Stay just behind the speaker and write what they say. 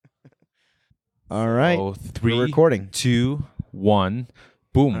All right. Oh, three, We're recording. 2, 1.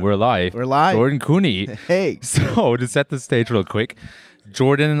 Boom, we're live. We're live. Jordan Cooney. Hey. So to set the stage real quick,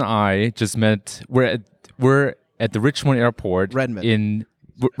 Jordan and I just met. We're at the Richmond Airport. Redmond. In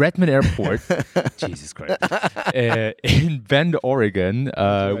Redmond Airport. Jesus Christ. In Bend, Oregon.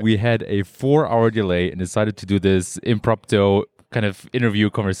 We had a 4-hour delay and decided to do this impromptu kind of interview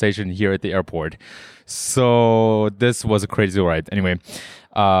conversation here at the airport. So this was a crazy ride. Anyway,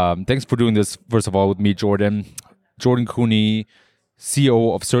 thanks for doing this, first of all, with me, Jordan. Jordan Cooney,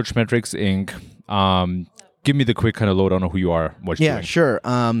 CEO of Searchmetrics, Inc. Give me the quick kind of lowdown on who you are, what you're doing. Yeah, sure.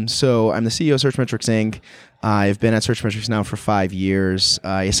 So I'm the CEO of Searchmetrics, Inc. I've been at Searchmetrics now for 5 years.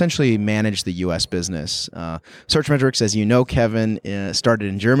 I essentially manage the U.S. business. Searchmetrics, as you know, Kevin, started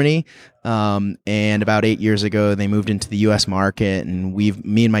in Germany, and about 8 years ago, they moved into the U.S. market, and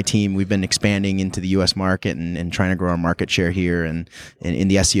me and my team, we've been expanding into the U.S. market and trying to grow our market share here and in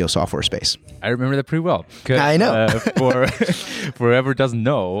the SEO software space. I remember that pretty well. I know. For whoever doesn't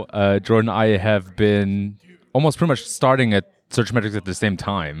know, Jordan and I have been almost pretty much starting at Searchmetrics at the same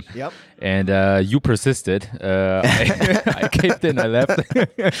time. Yep. And you persisted. I caved in, I left.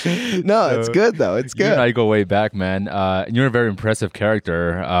 No, it's good though. It's good. You and I go way back, man. You're a very impressive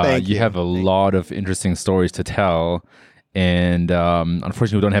character. Thank you. You have a lot of interesting stories to tell. And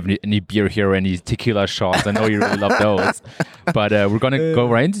unfortunately, we don't have any beer here or any tequila shots. I know you really love those. But we're going to go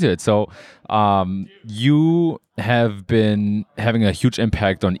right into it. So you have been having a huge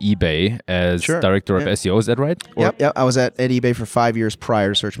impact on eBay as director of SEO. Is that right? Yep. I was at eBay for 5 years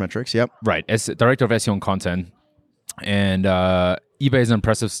prior to Searchmetrics. Yep. Right. As director of SEO and content. And eBay is an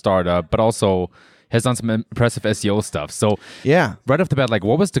impressive startup, but also has done some impressive SEO stuff. So yeah, right off the bat, like,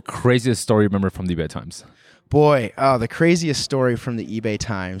 what was the craziest story you remember from the eBay times? Boy, the craziest story from the eBay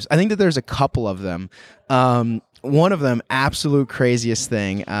times. I think that there's a couple of them. One of them, absolute craziest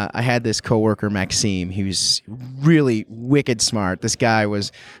thing. I had this coworker, Maxime. He was really wicked smart. This guy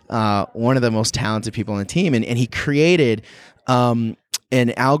was one of the most talented people on the team, and he created an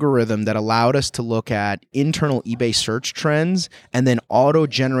algorithm that allowed us to look at internal eBay search trends and then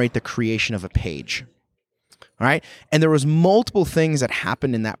auto-generate the creation of a page. All right. And there was multiple things that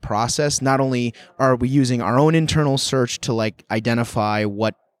happened in that process. Not only are we using our own internal search to like identify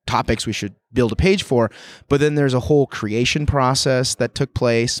what topics we should build a page for, but then there's a whole creation process that took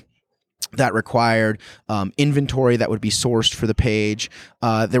place that required inventory that would be sourced for the page.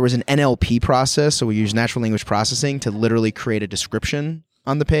 There was an NLP process. So we use natural language processing to literally create a description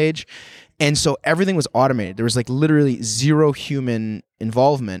on the page. And so everything was automated. There was like literally zero human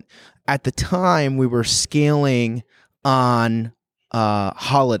involvement. At the time, we were scaling on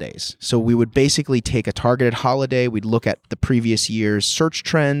holidays. So we would basically take a targeted holiday. We'd look at the previous year's search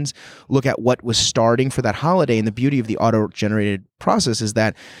trends, look at what was starting for that holiday. And the beauty of the auto-generated process is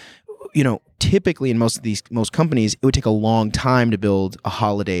that, you know, typically in most companies, it would take a long time to build a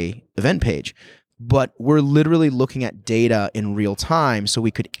holiday event page. But we're literally looking at data in real time, so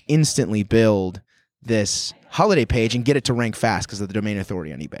we could instantly build this holiday page and get it to rank fast because of the domain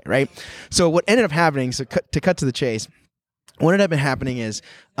authority on eBay, right? So what ended up happening, to cut to the chase, what ended up happening is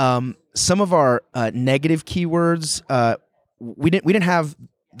some of our negative keywords, we didn't have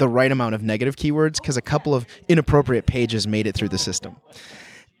the right amount of negative keywords because a couple of inappropriate pages made it through the system.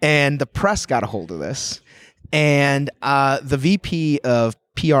 And the press got a hold of this. And the VP of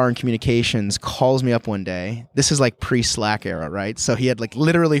PR and communications calls me up one day. This is like pre-Slack era, right? So he had like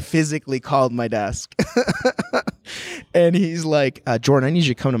literally physically called my desk. And he's like, Jordan, I need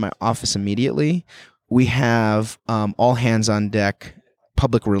you to come to my office immediately. We have all hands on deck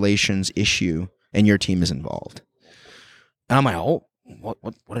public relations issue and your team is involved. And I'm like, oh,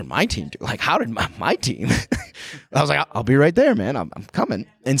 what did my team do? Like, how did my team? I was like, I'll be right there, man. I'm coming.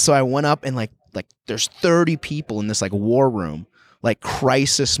 And so I went up and like there's 30 people in this like war room, like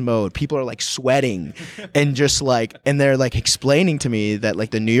crisis mode. People are like sweating and just like, and they're like explaining to me that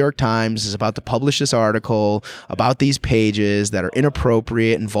like the New York Times is about to publish this article about these pages that are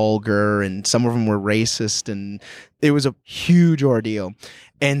inappropriate and vulgar, and some of them were racist, and it was a huge ordeal.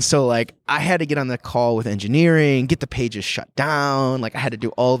 And so like I had to get on the call with engineering, get the pages shut down. Like I had to do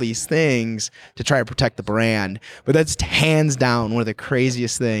all these things to try to protect the brand. But that's hands down one of the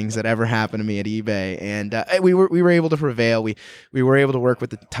craziest things that ever happened to me at eBay. And we were able to prevail. We were able to work with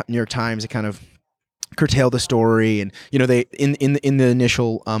the New York Times to kind of curtail the story. And you know, they in the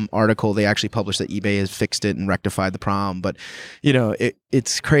initial article, they actually published that eBay has fixed it and rectified the problem. But you know,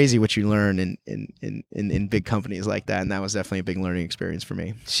 it's crazy what you learn in big companies like that, and that was definitely a big learning experience for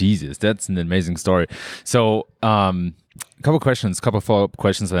me. Jesus, that's an amazing story. So Couple follow-up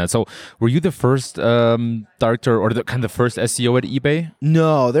questions on that. So, were you the first director or the kind of the first SEO at eBay?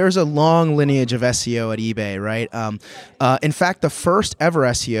 No, there's a long lineage of SEO at eBay, right? In fact, the first ever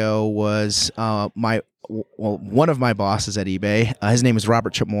SEO was one of my bosses at eBay. His name is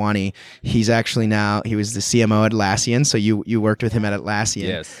Robert Chipmwani. He was the CMO at Atlassian. So you worked with him at Atlassian.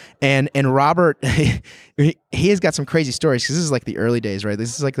 Yes. And Robert, he has got some crazy stories because this is like the early days, right?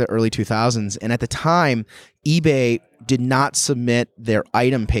 This is like the early 2000s. And at the time, eBay did not submit their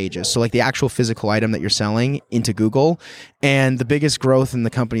item pages, so like the actual physical item that you're selling, into Google. And the biggest growth in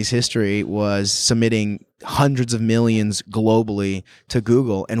the company's history was submitting hundreds of millions globally to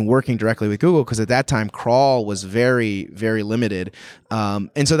Google and working directly with Google, because at that time crawl was very, very limited.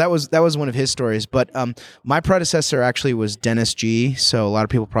 And so that was one of his stories. But my predecessor actually was Dennis G. So a lot of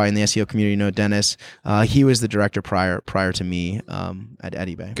people probably in the SEO community know Dennis. He was the director prior to me at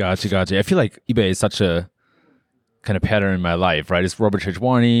eBay. Gotcha. I feel like eBay is such a kind of pattern in my life, right? It's Robert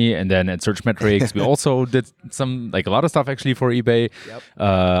Chechwani, and then at Searchmetrics, we also did a lot of stuff actually for eBay. Yep.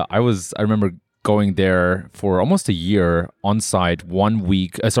 I remember going there for almost a year on site, 1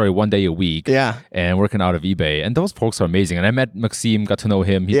 day a week. Yeah. And working out of eBay. And those folks are amazing. And I met Maxime, got to know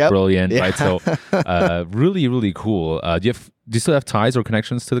him. He's brilliant, right? So really, really cool. Do you still have ties or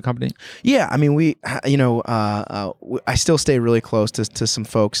connections to the company? Yeah, I mean, I still stay really close to some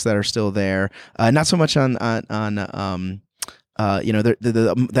folks that are still there. Not so much on the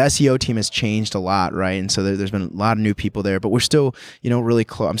SEO team has changed a lot, right? And so there's been a lot of new people there, but we're still, really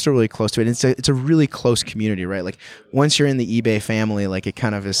close. I'm still really close to it. And it's a really close community, right? Like once you're in the eBay family, like it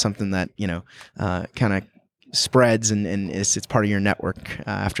kind of is something that, kind of spreads and it's part of your network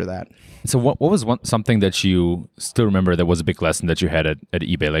after that. So what was something that you still remember that was a big lesson that you had at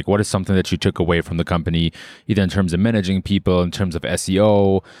eBay? Like what is something that you took away from the company, either in terms of managing people, in terms of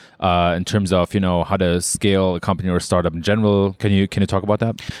SEO, in terms of, how to scale a company or a startup in general? Can you talk about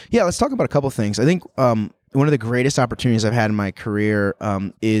that? Yeah, let's talk about a couple of things. I think one of the greatest opportunities I've had in my career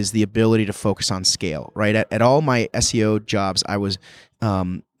is the ability to focus on scale, right? At all my SEO jobs, I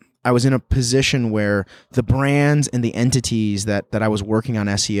was in a position where the brands and the entities that I was working on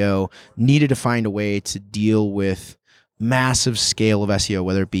SEO needed to find a way to deal with massive scale of SEO,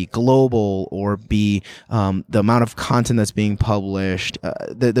 whether it be global or be the amount of content that's being published.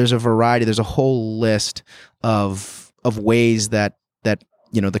 There's a variety. There's a whole list of ways that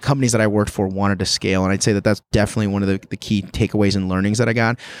the companies that I worked for wanted to scale. And I'd say that that's definitely one of the key takeaways and learnings that I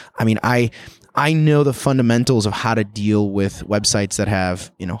got. I mean, I know the fundamentals of how to deal with websites that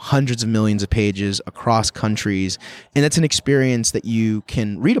have, hundreds of millions of pages across countries. And that's an experience that you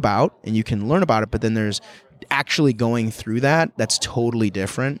can read about and you can learn about it, but then there's actually going through that's totally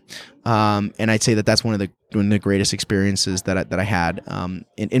different. And I'd say that that's one of the greatest experiences that I had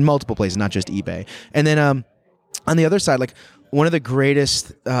in multiple places, not just eBay. And then on the other side, like one of the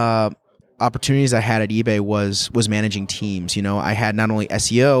greatest opportunities I had at eBay was managing teams. I had not only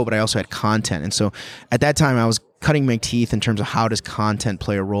SEO, but I also had content. And so at that time I was cutting my teeth in terms of how does content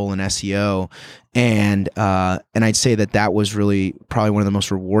play a role in SEO. And I'd say that was really probably one of the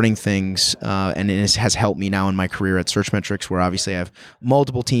most rewarding things. And it has helped me now in my career at Searchmetrics, where obviously I have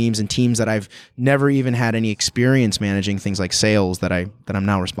multiple teams and teams that I've never even had any experience managing, things like sales that I'm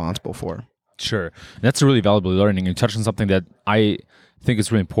now responsible for. Sure. That's a really valuable learning. You touched on something that I think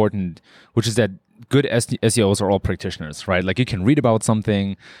is really important, which is that good SEOs are all practitioners, right? Like you can read about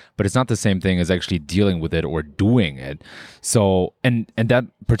something, but it's not the same thing as actually dealing with it or doing it. So, and that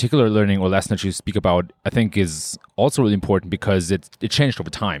particular learning or lesson that you speak about, I think is also really important because it changed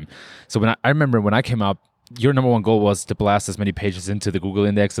over time. So I remember when I came up, your number one goal was to blast as many pages into the Google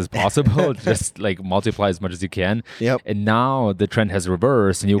index as possible, just like multiply as much as you can. Yep. And now the trend has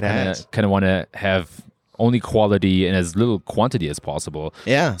reversed and you kind of want to have only quality and as little quantity as possible.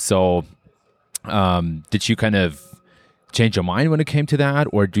 Yeah. So did you kind of change your mind when it came to that?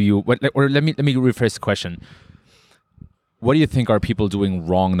 Or let me rephrase the question. What do you think are people doing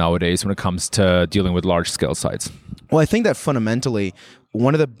wrong nowadays when it comes to dealing with large scale sites? Well, I think that fundamentally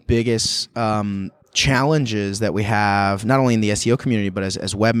one of the biggest challenges that we have, not only in the SEO community, but as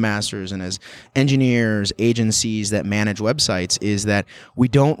webmasters and as engineers, agencies that manage websites, is that we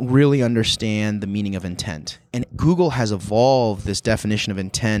don't really understand the meaning of intent. And Google has evolved this definition of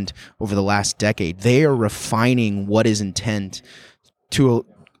intent over the last decade. They are refining what is intent to a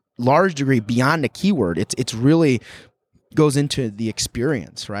large degree beyond a keyword. It's really goes into the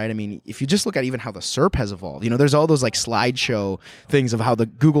experience, right? I mean, if you just look at even how the SERP has evolved, there's all those like slideshow things of how the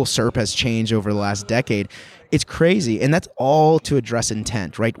Google SERP has changed over the last decade. It's crazy. And that's all to address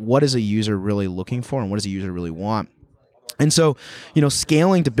intent, right? What is a user really looking for and what does a user really want? And so,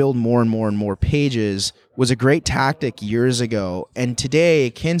 scaling to build more and more and more pages was a great tactic years ago. And today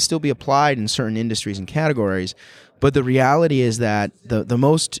it can still be applied in certain industries and categories. But the reality is that the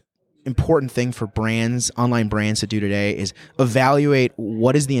most important thing for brands, online brands to do today is evaluate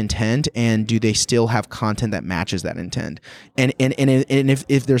what is the intent and do they still have content that matches that intent. And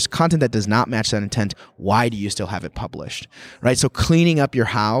if there's content that does not match that intent, why do you still have it published? Right? So cleaning up your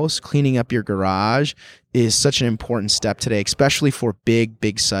house, cleaning up your garage is such an important step today, especially for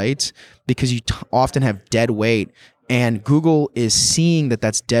big sites, because you often have dead weight. And Google is seeing that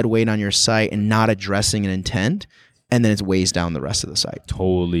that's dead weight on your site and not addressing an intent. And then it weighs down the rest of the site.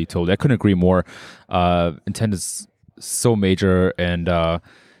 Totally. I couldn't agree more. Intent is so major, and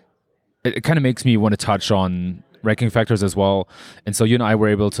it kind of makes me want to touch on ranking factors as well. And so you and I were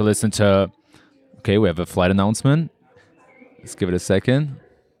able to listen to, okay, we have a flight announcement. Let's give it a second.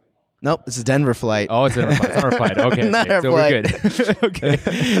 Nope, it's a Denver flight. Oh, it's Denver flight. It's not our flight. Okay, Not our so flight. we're good. Okay.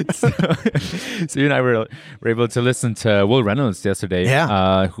 So you and I were able to listen to Will Reynolds yesterday,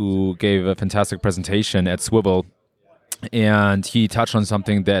 who gave a fantastic presentation at Swivel. And he touched on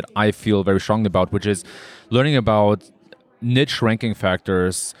something that I feel very strongly about, which is learning about niche ranking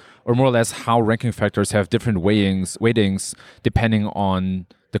factors, or more or less how ranking factors have different weightings depending on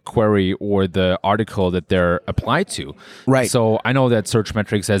the query or the article that they're applied to. Right. So I know that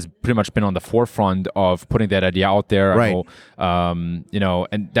Searchmetrics has pretty much been on the forefront of putting that idea out there. Right. I know,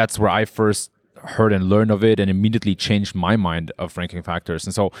 and that's where I first heard and learned of it and immediately changed my mind of ranking factors.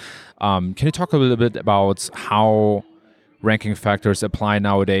 And so can you talk a little bit about how ranking factors apply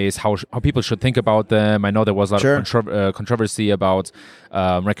nowadays, how people should think about them? I know there was a lot of controversy about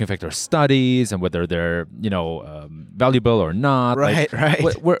ranking factor studies and whether they're valuable or not. Right.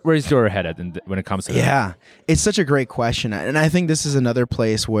 Where's your head at when it comes to that? Yeah, it's such a great question, and I think this is another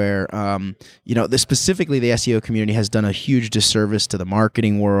place where specifically the SEO community has done a huge disservice to the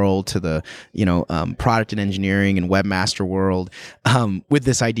marketing world, to the product and engineering and webmaster world with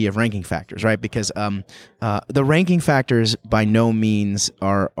this idea of ranking factors, right? Because the ranking factors by no means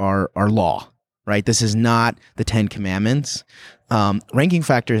are law, right? This is not the 10 Commandments. Ranking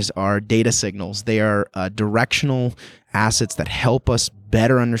factors are data signals. They are directional assets that help us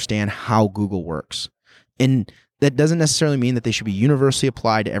better understand how Google works. And that doesn't necessarily mean that they should be universally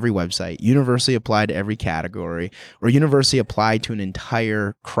applied to every website, universally applied to every category, or universally applied to an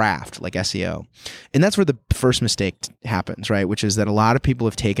entire craft like SEO. And that's where the first mistake happens, right? Which is that a lot of people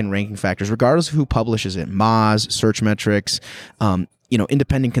have taken ranking factors, regardless of who publishes it, Moz, Searchmetrics,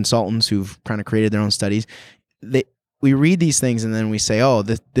 independent consultants who've kind of created their own studies. We read these things and then we say, oh,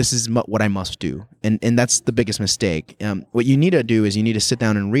 this is what I must do. And that's the biggest mistake. What you need to do is you need to sit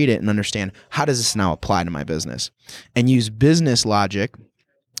down and read it and understand, how does this now apply to my business? And use business logic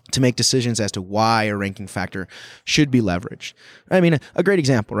to make decisions as to why a ranking factor should be leveraged. I mean, a great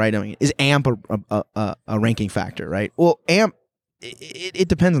example, right? I mean, is AMP a ranking factor, right? Well, AMP, it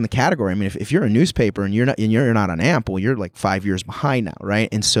depends on the category. I mean, if you're a newspaper and you're not on AMP, well, you're like 5 years behind now, right?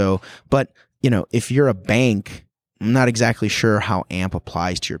 And so, but if you're a bank, I'm not exactly sure how AMP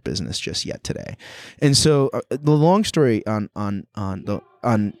applies to your business just yet today. And so the long story on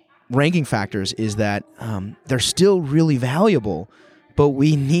ranking factors is that they're still really valuable, but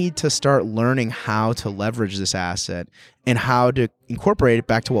we need to start learning how to leverage this asset and how to incorporate it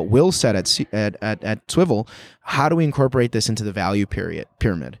back to what Will said at Swivel. How do we incorporate this into the value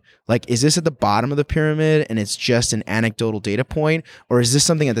pyramid? Like, is this at the bottom of the pyramid and it's just an anecdotal data point? Or is this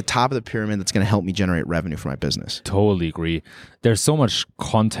something at the top of the pyramid that's going to help me generate revenue for my business? Totally agree. There's so much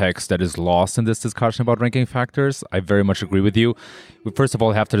context that is lost in this discussion about ranking factors. I very much agree with you. We first of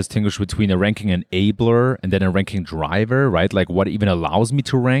all have to distinguish between a ranking enabler and then a ranking driver, right? Like what even allows me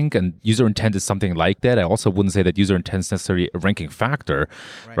to rank, and user intent is something like that. I also wouldn't say that user intent is necessarily a ranking factor,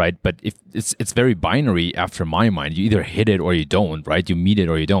 right? But if it's very binary after my mind. You either hit it or you don't, right? You meet it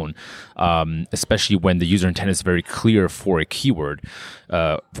or you don't, especially when the user intent is very clear for a keyword,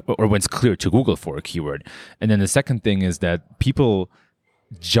 or when it's clear to Google for a keyword. And then the second thing is that people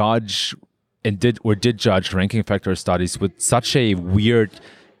judge and did judge ranking factor studies with such a weird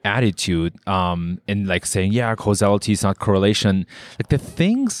attitude, and like saying, yeah, causality is not correlation. Like the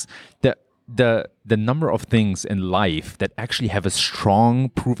things that the number of things in life that actually have a strong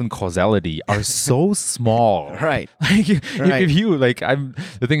proven causality are so small. Right. Like if you like,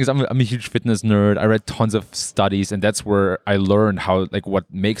 the thing is, I'm a huge fitness nerd. I read tons of studies, and that's where I learned how, like,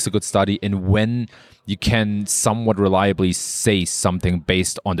 what makes a good study and when you can somewhat reliably say something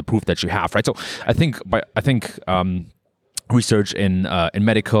based on the proof that you have, right? So I think research in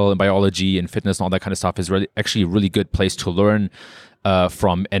medical and biology and fitness and all that kind of stuff is really actually a really good place to learn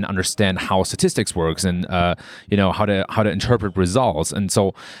from and understand how statistics works and how to interpret results. And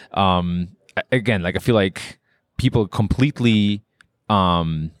so again, like I feel like people completely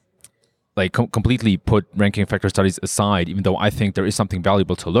completely put ranking factor studies aside, even though I think there is something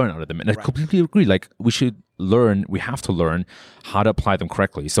valuable to learn out of them. And I completely agree. Like we have to learn how to apply them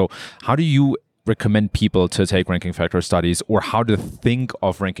correctly. So how do you recommend people to take ranking factor studies, or how to think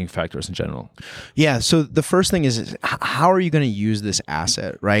of ranking factors in general? Yeah. So the first thing is how are you going to use this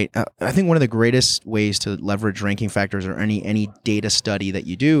asset, right? I think one of the greatest ways to leverage ranking factors or any data study that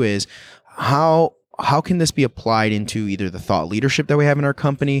you do is how can this be applied into either the thought leadership that we have in our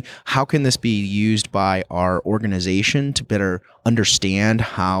company? How can this be used by our organization to better understand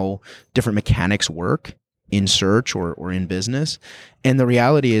how different mechanics work in search or in business? And the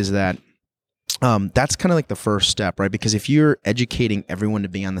reality is that that's kind of like the first step, right? Because if you're educating everyone to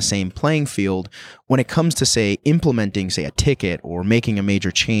be on the same playing field, when it comes to, say, implementing, say, a ticket or making a major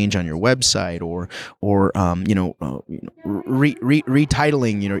change on your website or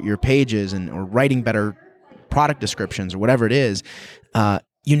retitling, your pages or writing better product descriptions or whatever it is,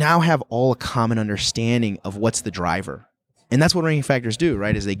 you now have all a common understanding of what's the driver. And that's what ranking factors do,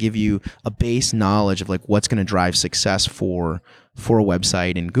 right? Is they give you a base knowledge of like what's going to drive success for a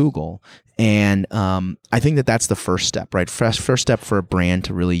website in Google. And I think that's the first step, right? First step for a brand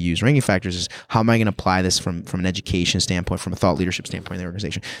to really use ranking factors is how am I going to apply this from an education standpoint, from a thought leadership standpoint in the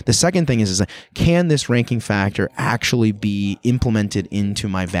organization. The second thing is can this ranking factor actually be implemented into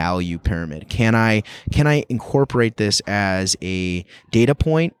my value pyramid? Can I incorporate this as a data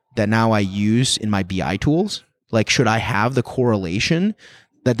point that now I use in my BI tools? Like, should I have the correlation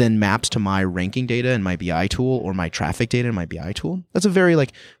that then maps to my ranking data in my BI tool or my traffic data in my BI tool? That's a very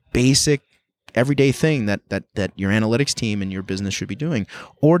basic everyday thing that your analytics team and your business should be doing.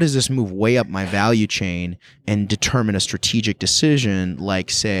 Or does this move way up my value chain and determine a strategic decision, like,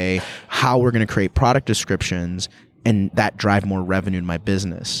 say, how we're going to create product descriptions and that drive more revenue in my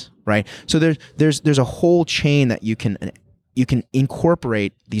business, right? So there's a whole chain that you can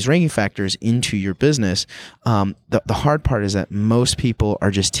incorporate these ranking factors into your business. The hard part is that most people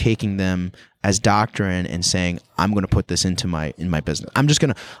are just taking them as doctrine and saying, I'm going to put this in my business. I'm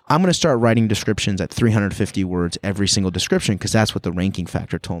going to start writing descriptions at 350 words every single description because that's what the ranking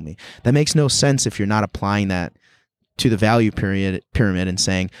factor told me. That makes no sense if you're not applying that to the value pyramid and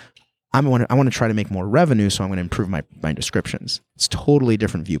saying, I want to try to make more revenue, so I'm going to improve my descriptions. It's totally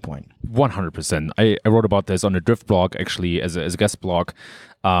different viewpoint. 100%. I wrote about this on a Drift blog, actually, as a guest blog,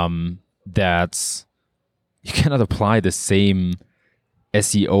 that you cannot apply the same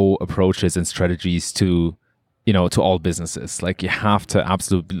SEO approaches and strategies to all businesses. Like, you have to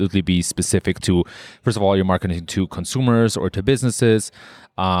absolutely be specific to, first of all, you're marketing to consumers or to businesses.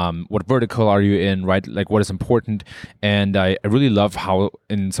 What vertical are you in, right? Like, what is important? And I really love how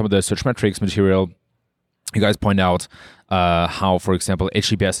in some of the Searchmetrics material, you guys point out how, for example,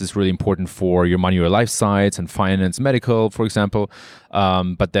 HTTPS is really important for your money or life sites and finance, medical, for example.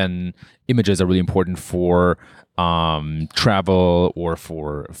 But then images are really important for travel or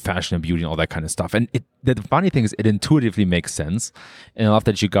for fashion and beauty and all that kind of stuff. And the funny thing is, it intuitively makes sense. And I love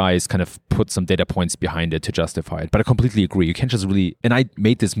that you guys kind of put some data points behind it to justify it. But I completely agree. You can't just really, and I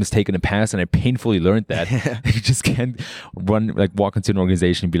made this mistake in the past and I painfully learned that. You just can't walk into an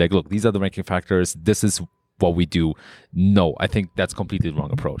organization and be like, look, these are the ranking factors. This is what we do. No, I think that's completely the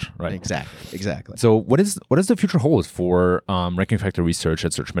wrong approach, right? Exactly. So what is the future hold for ranking factor research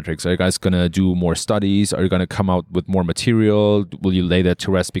at Searchmetrics? Are you guys going to do more studies? Are you going to come out with more material? Will you lay that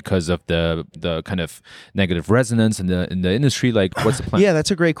to rest because of the kind of negative resonance in the industry? Like, what's the plan? Yeah,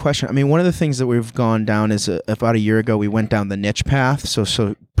 that's a great question. I mean, one of the things that we've gone down is about a year ago, we went down the niche path.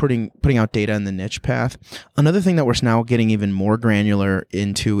 So putting out data in the niche path. Another thing that we're now getting even more granular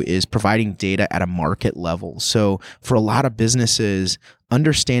into is providing data at a market level. So for a lot of businesses,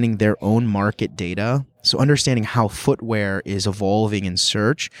 understanding their own market data, so understanding how footwear is evolving in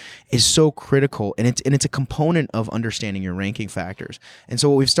search is so critical, and it's a component of understanding your ranking factors. And so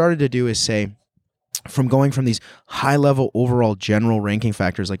what we've started to do is say, from going from these high level overall general ranking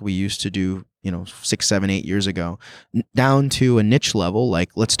factors like we used to do 6, 7, 8 years ago, down to a niche level, like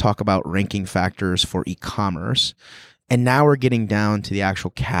let's talk about ranking factors for e-commerce. And now we're getting down to the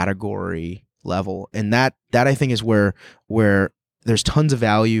actual category level. And that I think is where there's tons of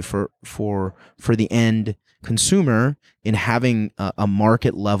value for the end consumer in having a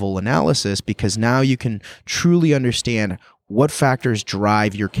market level analysis, because now you can truly understand what factors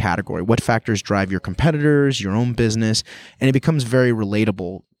drive your category, what factors drive your competitors, your own business, and it becomes very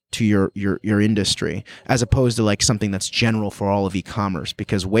relatable to your industry, as opposed to like something that's general for all of e-commerce,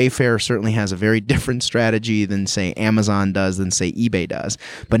 because Wayfair certainly has a very different strategy than say Amazon does, than say eBay does.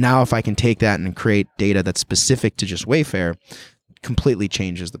 But now if I can take that and create data that's specific to just Wayfair, completely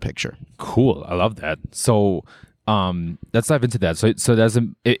changes the picture. Cool. I love that. So let's dive into that. So does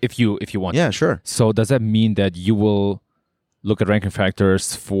if you want. Yeah, sure. So does that mean that you will look at ranking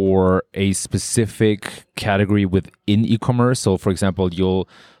factors for a specific category within e-commerce? So for example, you'll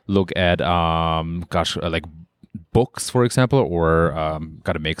look at like books, for example, or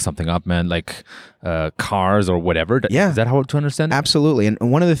gotta make something up, man, like cars or whatever. Yeah. Is that how to understand it? Absolutely. And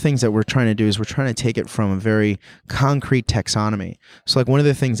one of the things that we're trying to do is we're trying to take it from a very concrete taxonomy. So like one of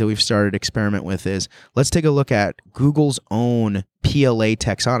the things that we've started to experiment with is, let's take a look at Google's own PLA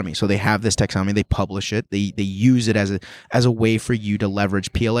taxonomy. So they have this taxonomy, they publish it, they use it as a way for you to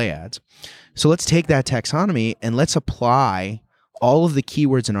leverage PLA ads. So let's take that taxonomy and let's apply all of the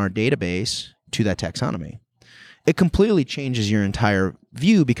keywords in our database to that taxonomy. It completely changes your entire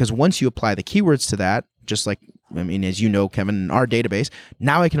view, because once you apply the keywords to that, just like, I mean, as you know, Kevin, in our database,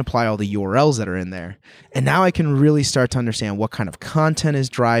 now I can apply all the URLs that are in there. And now I can really start to understand what kind of content is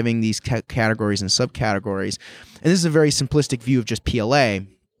driving these categories and subcategories. And this is a very simplistic view of just PLA,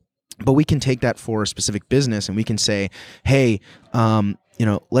 but we can take that for a specific business and we can say, hey,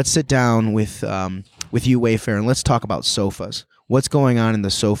 let's sit down with you, Wayfair, and let's talk about sofas. What's going on in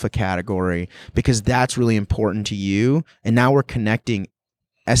the sofa category, because that's really important to you. And now we're connecting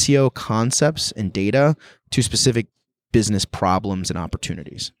SEO concepts and data to specific business problems and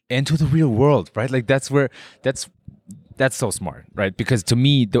opportunities. And to the real world, right? Like that's so smart, right? Because to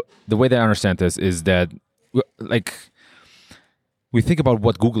me, the way that I understand this is that, like, we think about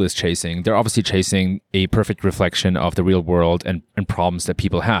what Google is chasing. They're obviously chasing a perfect reflection of the real world and problems that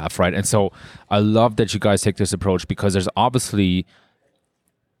people have, right? And so I love that you guys take this approach, because there's obviously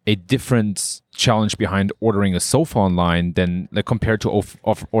a different challenge behind ordering a sofa online than like compared to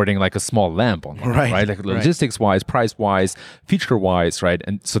ordering like a small lamp online, right? Like logistics-wise, price-wise, feature-wise, right?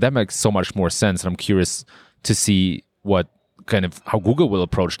 And so that makes so much more sense. And I'm curious to see how Google will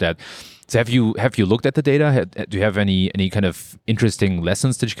approach that. So have you looked at the data? Do you have any kind of interesting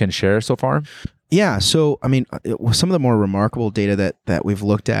lessons that you can share so far? Yeah. So, I mean, some of the more remarkable data that we've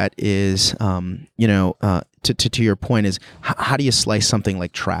looked at is, to your point, is how do you slice something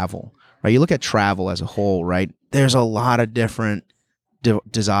like travel, right? You look at travel as a whole, right? There's a lot of different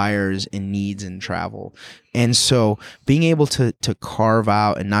desires and needs in travel. And so being able to carve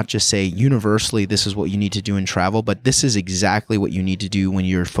out and not just say universally, this is what you need to do in travel, but this is exactly what you need to do when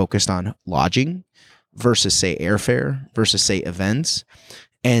you're focused on lodging versus say airfare versus say events.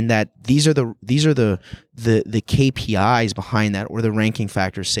 And that these are the KPIs behind that, or the ranking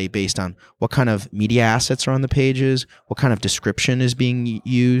factors, say based on what kind of media assets are on the pages, what kind of description is being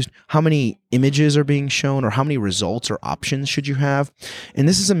used, how many images are being shown, or how many results or options should you have. And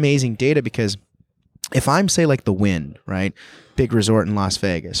this is amazing data, because if I'm say like the Wynn, right, big resort in Las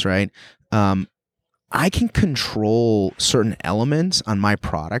Vegas, right, I can control certain elements on my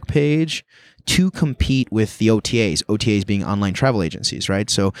product page to compete with the OTAs being online travel agencies, right?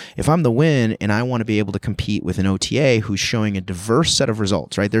 So if I'm the Wynn and I want to be able to compete with an OTA who's showing a diverse set of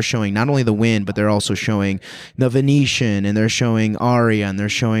results, right? They're showing not only the Wynn, but they're also showing the Venetian, and they're showing Aria, and they're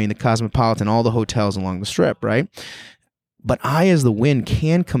showing the Cosmopolitan, all the hotels along the Strip, right? But I, as the Wynn,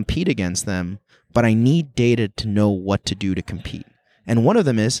 can compete against them, but I need data to know what to do to compete. And one of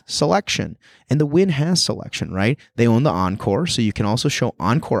them is selection. And the Wynn has selection, right? They own the Encore, so you can also show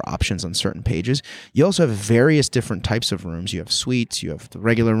Encore options on certain pages. You also have various different types of rooms. You have suites, you have the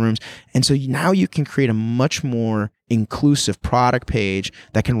regular rooms. And so now you can create a much more inclusive product page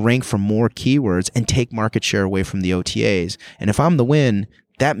that can rank for more keywords and take market share away from the OTAs. And if I'm the Wynn,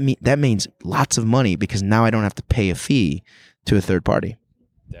 that means lots of money, because now I don't have to pay a fee to a third party.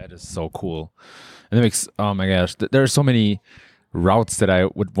 That is so cool. And that makes, oh my gosh, there are so many routes that I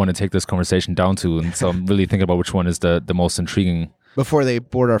would want to take this conversation down to, and so I'm really thinking about which one is the most intriguing. Before they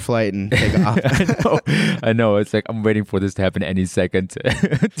board our flight and take off. I know. It's like I'm waiting for this to happen any second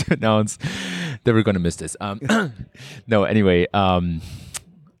to announce that we're going to miss this. No, anyway.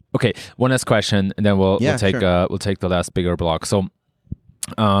 Okay, one last question, and then we'll take the last bigger block. So,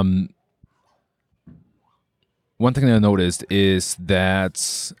 one thing that I noticed is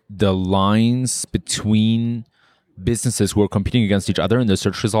that the lines between businesses who are competing against each other in the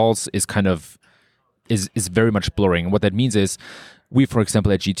search results is very much blurring. What that means is, we, for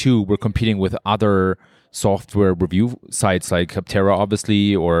example, at G2, we're competing with other software review sites like Capterra,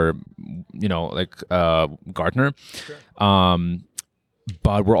 obviously, or like Gartner. Sure.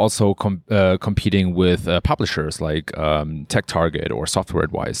 but we're also competing with publishers like TechTarget or Software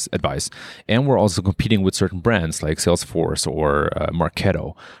Advice, and we're also competing with certain brands like Salesforce or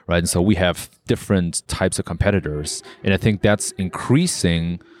Marketo, right? And so we have different types of competitors, and I think that's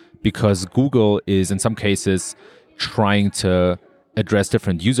increasing because Google is in some cases trying to address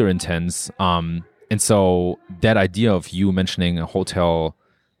different user intents, and so that idea of you mentioning a hotel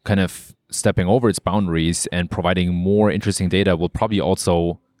kind of stepping over its boundaries and providing more interesting data will probably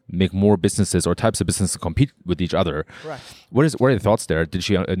also make more businesses or types of businesses compete with each other. Right. What are your thoughts there? Did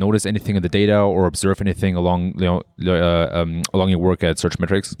you notice anything in the data or observe anything along along your work at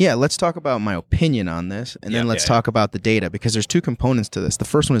Searchmetrics? Yeah, let's talk about my opinion on this, and then let's talk about the data, because there's two components to this. The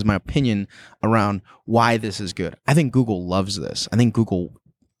first one is my opinion around why this is good. I think Google loves this. I think Google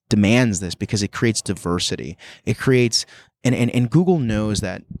demands this because it creates diversity. It creates And Google knows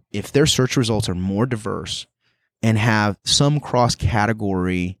that if their search results are more diverse and have some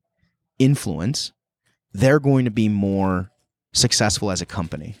cross-category influence, they're going to be more successful as a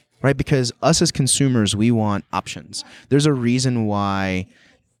company, right? Because us as consumers, we want options. There's a reason why,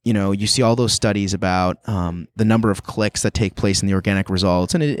 you see all those studies about the number of clicks that take place in the organic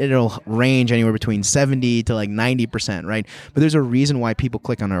results, and it'll range anywhere between 70 to like 90%, right? But there's a reason why people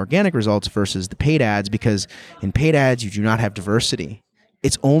click on organic results versus the paid ads, because in paid ads, you do not have diversity.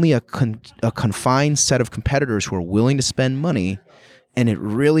 It's only a confined set of competitors who are willing to spend money, and it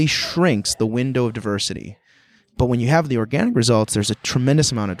really shrinks the window of diversity. But when you have the organic results, there's a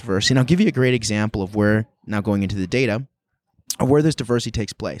tremendous amount of diversity. And I'll give you a great example of where, now going into the data, of where this diversity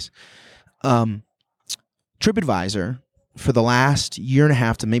takes place. TripAdvisor, for the last year and a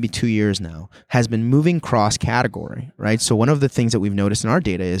half to maybe 2 years now, has been moving cross-category, right? So one of the things that we've noticed in our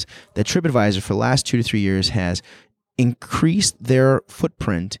data is that TripAdvisor for the last 2 to 3 years has increased their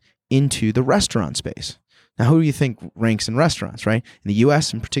footprint into the restaurant space. Now, who do you think ranks in restaurants, right? In the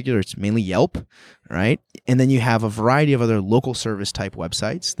U.S. in particular, it's mainly Yelp, right? And then you have a variety of other local service type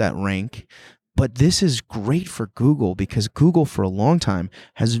websites that rank. But this is great for Google because Google for a long time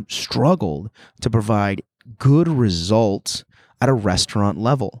has struggled to provide good results at a restaurant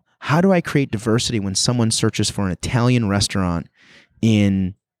level. How do I create diversity when someone searches for an Italian restaurant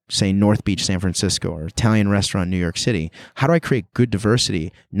in, say, North Beach, San Francisco, or Italian restaurant in New York City? How do I create good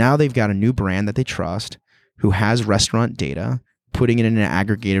diversity? Now they've got a new brand that they trust who has restaurant data, putting it in an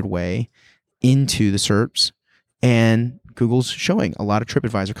aggregated way into the SERPs, and Google's showing a lot of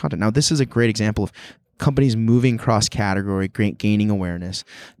TripAdvisor content. Now, this is a great example of companies moving cross-category, gaining awareness.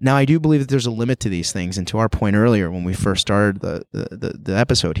 Now, I do believe that there's a limit to these things. And to our point earlier, when we first started the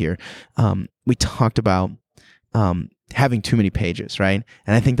episode here, we talked about having too many pages, right?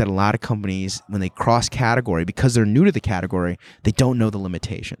 And I think that a lot of companies, when they cross-category, because they're new to the category, they don't know the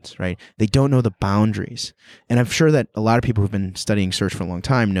limitations, right? They don't know the boundaries. And I'm sure that a lot of people who've been studying search for a long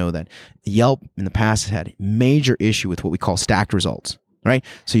time know that Yelp in the past has had major issue with what we call stacked results, right?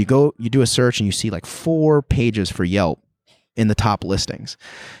 So you do a search and you see like 4 pages for Yelp in the top listings.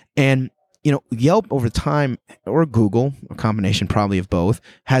 And Yelp over time, or Google, a combination probably of both,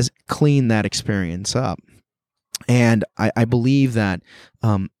 has cleaned that experience up. And I believe that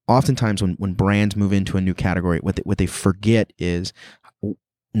oftentimes when brands move into a new category, what they forget is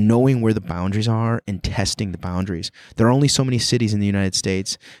knowing where the boundaries are and testing the boundaries. There are only so many cities in the United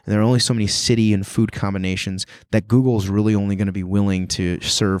States, and there are only so many city and food combinations that Google's really only going to be willing to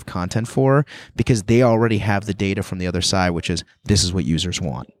serve content for, because they already have the data from the other side, which is this is what users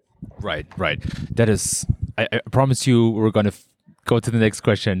want. Right. That is, I promise you we're going to go to the next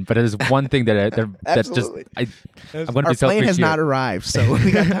question, but there's one thing that I'm going to Our plane has not arrived, so we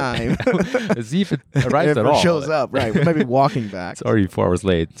got time. See if it arrives at all. Shows up, right? We might be walking back. It's already 4 hours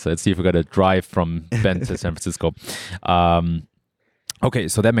late, so let's see if we got to drive from Bend to San Francisco. Okay,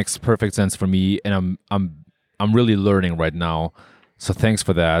 so that makes perfect sense for me, and I'm really learning right now. So thanks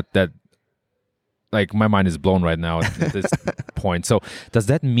for that. That, like, my mind is blown right now at this point. So does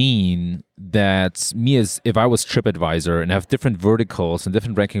that mean that if I was TripAdvisor and have different verticals and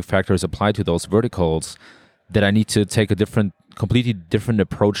different ranking factors applied to those verticals, that I need to take a completely different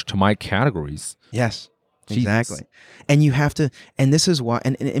approach to my categories? Yes, exactly. And you have to, and this is why,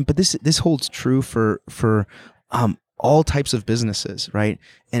 but this holds true for all types of businesses, right?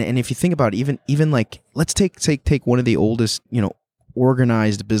 And if you think about it, even like, let's take one of the oldest,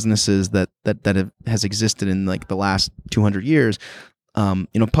 organized businesses that has existed in like the last 200 years,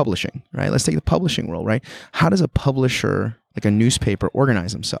 publishing, right? Let's take the publishing world, right? How does a publisher, like a newspaper,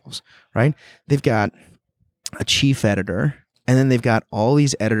 organize themselves, right? They've got a chief editor, and then they've got all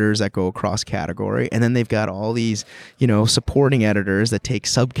these editors that go across category, and then they've got all these, supporting editors that take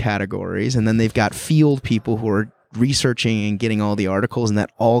subcategories, and then they've got field people who are researching and getting all the articles, and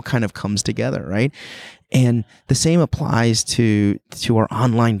that all kind of comes together, right? And the same applies to our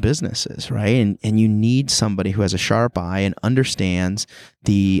online businesses, right? And you need somebody who has a sharp eye and understands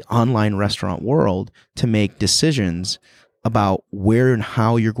the online restaurant world to make decisions about where and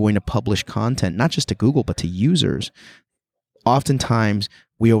how you're going to publish content, not just to Google, but to users. Oftentimes,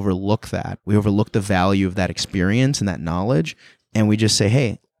 we overlook that. We overlook the value of that experience and that knowledge, and we just say,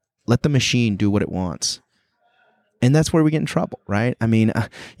 hey, let the machine do what it wants. And that's where we get in trouble, right? I mean,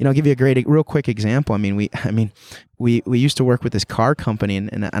 I'll give you a real quick example. We used to work with this car company,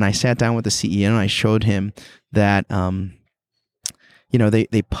 and I sat down with the CEO and I showed him that,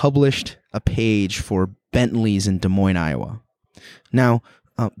 they published a page for Bentley's in Des Moines, Iowa. Now,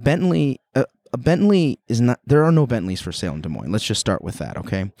 a Bentley is not. There are no Bentleys for sale in Des Moines. Let's just start with that,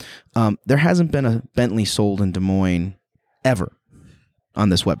 okay? There hasn't been a Bentley sold in Des Moines ever on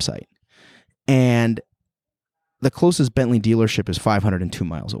this website, and the closest Bentley dealership is 502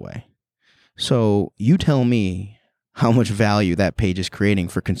 miles away. So you tell me how much value that page is creating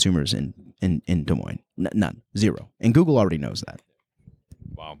for consumers in Des Moines. None. Zero. And Google already knows that.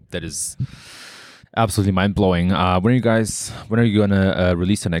 Wow, that is absolutely mind-blowing. When are you going to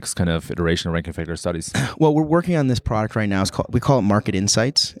release the next kind of iteration of Ranking Factor Studies? Well, we're working on this product right now. We call it Market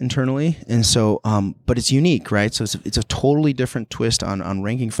Insights internally. And so, but it's unique, right? So it's a totally different twist on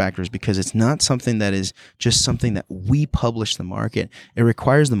ranking factors, because it's not something that is just something that we publish the market. It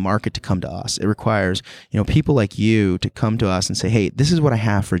requires the market to come to us. It requires, people like you to come to us and say, hey, this is what I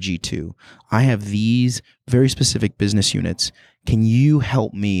have for G2. I have these very specific business units. Can you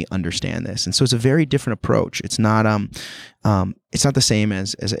help me understand this? And so it's a very different approach. It's not the same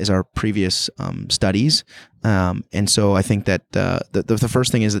as our previous studies. And so I think that the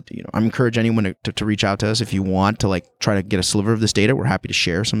first thing is that I encourage anyone to reach out to us if you want to try to get a sliver of this data. We're happy to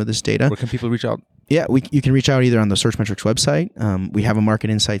share some of this data. Where can people reach out? Yeah, you can reach out either on the Searchmetrics website. We have a Market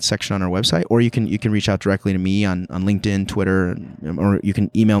Insights section on our website, or you can reach out directly to me on LinkedIn, Twitter, or you can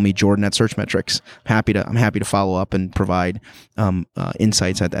email me, Jordan@Searchmetrics. I'm happy to follow up and provide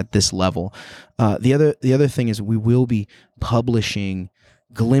insights at this level. The other thing is we will be publishing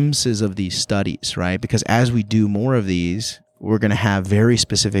glimpses of these studies, right? Because as we do more of these, we're going to have very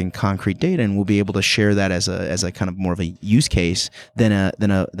specific and concrete data, and we'll be able to share that as a kind of more of a use case than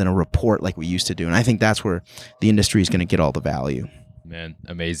a report like we used to do. And I think that's where the industry is going to get all the value. Man,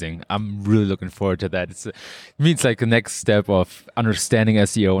 amazing. I'm really looking forward to that. It means like the next step of understanding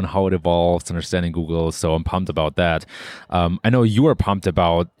SEO and how it evolves, understanding Google. So I'm pumped about that. I know you are pumped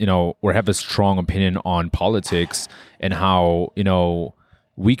about, or have a strong opinion on politics and how,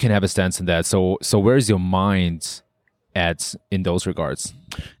 we can have a stance in that. So where's your mind at in those regards?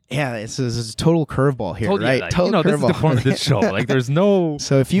 Yeah, it's a total curveball here, right? Total curveball. This is the point of this show. There's no.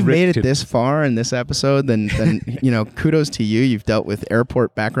 So if you've made it this far in this episode, then kudos to you. You've dealt with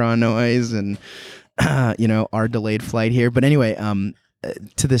airport background noise and our delayed flight here. But anyway,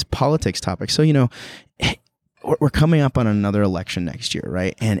 to this politics topic. So we're coming up on another election next year,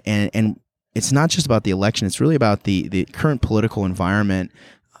 right? And it's not just about the election. It's really about the current political environment.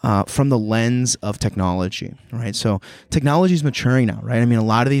 From the lens of technology, right? So technology is maturing now, right? I mean, a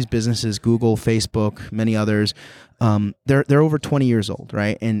lot of these businesses, Google, Facebook, many others, they're over 20 years old,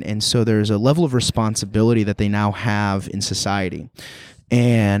 right? And so there's a level of responsibility that they now have in society.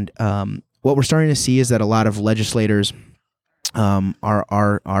 And what we're starting to see is that a lot of legislators,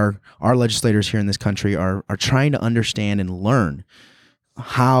 our legislators here in this country are trying to understand and learn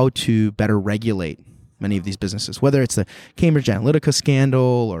how to better regulate many of these businesses, whether it's the Cambridge Analytica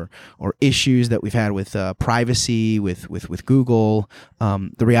scandal or issues that we've had with privacy with Google.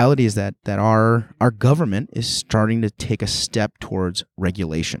 The reality is that our government is starting to take a step towards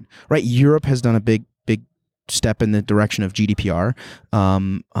regulation. Right? Europe has done a big step in the direction of GDPR.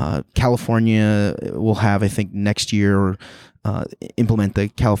 California will have, I think, next year implement the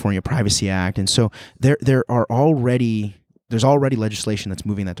California Privacy Act, and so there's already legislation that's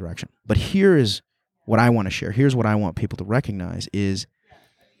moving in that direction. But here is what I want to share. Here's what I want people to recognize is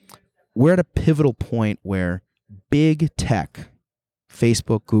we're at a pivotal point where big tech,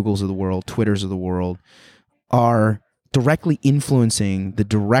 Facebook, Googles of the world, Twitters of the world, are directly influencing the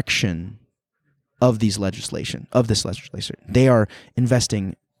direction of this legislation. They are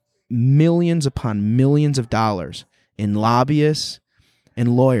investing millions upon millions of dollars in lobbyists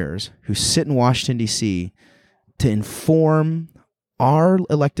and lawyers who sit in Washington, D.C. to inform our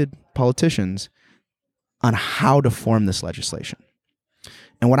elected politicians on how to form this legislation.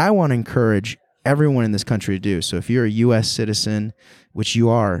 And what I want to encourage everyone in this country to do, so if you're a U.S. citizen, which you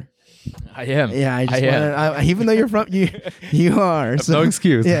are. I am. Yeah, even though you're from, you are. So, no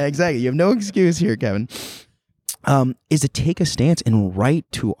excuse. Yeah, exactly. You have no excuse here, Kevin. is to take a stance and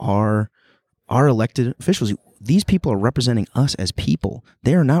write to our elected officials. These people are representing us as people.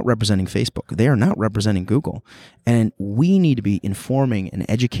 They are not representing Facebook. They are not representing Google. And we need to be informing and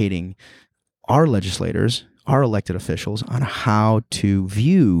educating our legislators, our elected officials, on how to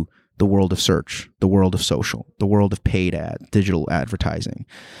view the world of search, the world of social, the world of paid digital advertising.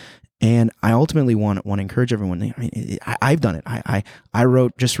 And I ultimately want to encourage everyone. I mean, I've done it. I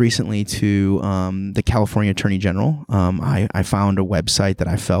wrote just recently to the California Attorney General. I found a website that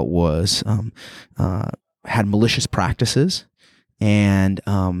I felt was had malicious practices, and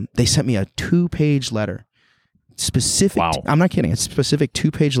they sent me a 2-page letter, specific. Wow. I'm not kidding. It's a specific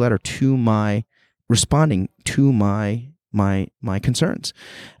 2-page letter to my responding to my concerns.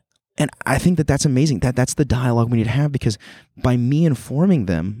 And I think that that's amazing. That's the dialogue we need to have, because by me informing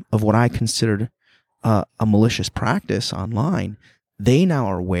them of what I considered a malicious practice online, they now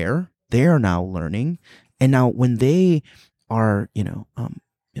are aware. They are now learning, and now when they are,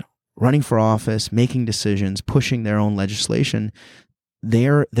 running for office, making decisions, pushing their own legislation,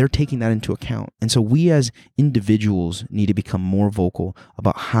 they're taking that into account. And so we as individuals need to become more vocal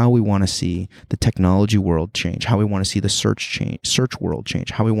about how we want to see the technology world change, how we want to see the search world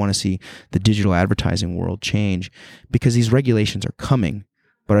change, how we want to see the digital advertising world change, because these regulations are coming,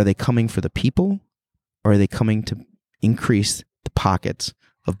 but are they coming for the people, or are they coming to increase the pockets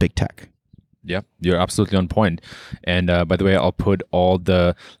of big tech? Yeah, you're absolutely on point. And by the way, I'll put all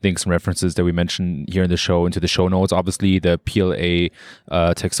the links and references that we mentioned here in the show into the show notes. Obviously, the PLA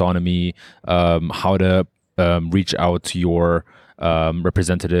taxonomy, how to reach out to your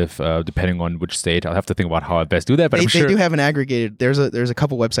representative, depending on which state. I'll have to think about how I best do that. But they do have an aggregated. There's a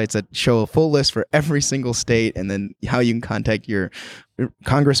couple websites that show a full list for every single state, and then how you can contact your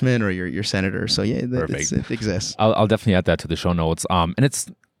congressman or your senator. So yeah, it exists. I'll definitely add that to the show notes. And it's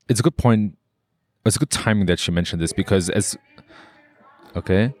a good point. It's a good timing that she mentioned this, because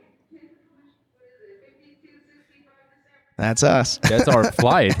okay. That's us. That's our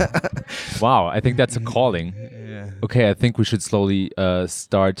flight. Wow, I think that's a calling. Yeah. Okay, I think we should slowly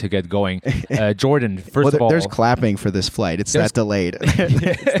start to get going. Jordan, first of all, there's clapping for this flight. It's that delayed.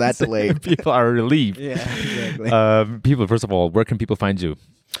 It's that delayed. People are relieved. Yeah, exactly. People, first of all, where can people find you?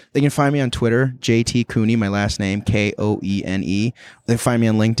 They can find me on Twitter, JT Cooney, my last name, Koene. They can find me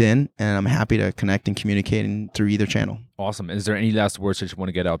on LinkedIn, and I'm happy to connect and communicate through either channel. Awesome. Is there any last words that you want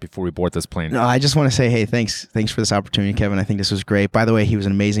to get out before we board this plane? No, I just want to say, hey, thanks for this opportunity, Kevin. I think this was great. By the way, he was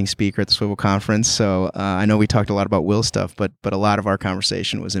an amazing speaker at the Swivel Conference. So I know we talked a lot about Will's stuff, but a lot of our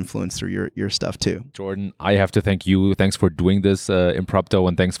conversation was influenced through your stuff too. Jordan, I have to thank you. Thanks for doing this Imprompto,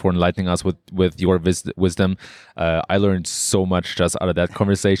 and thanks for enlightening us with your wisdom. I learned so much just out of that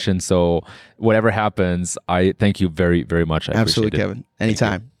conversation. So whatever happens, I thank you very, very much. I Absolutely, appreciate it. Kevin.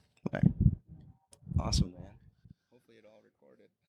 Anytime. Awesome.